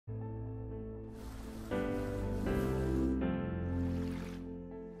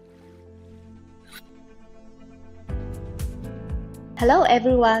Hello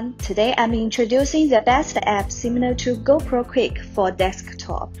everyone, today I'm introducing the best app similar to GoPro Quik for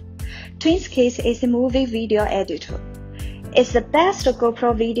desktop. Twinskey's AceMovi Video Editor. It's the best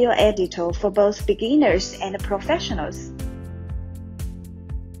GoPro video editor for both beginners and professionals.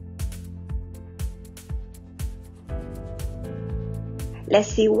 Let's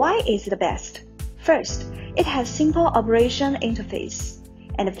see why it's the best. First, it has simple operation interface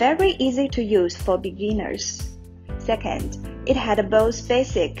and very easy to use for beginners. Second, it had both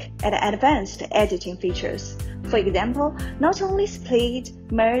basic and advanced editing features. For example, not only split,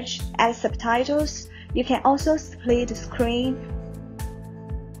 merge, add subtitles, you can also split screen,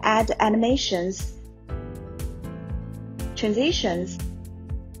 add animations, transitions,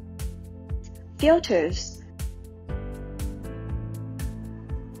 filters,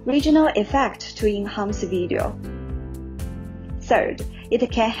 regional effect to enhance video. Third, it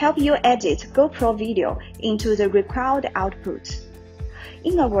can help you edit GoPro video into the required output.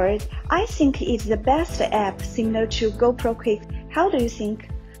 In a word, I think it's the best app similar to GoPro Quik. How do you think?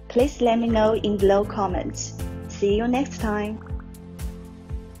 Please let me know in below comments. See you next time.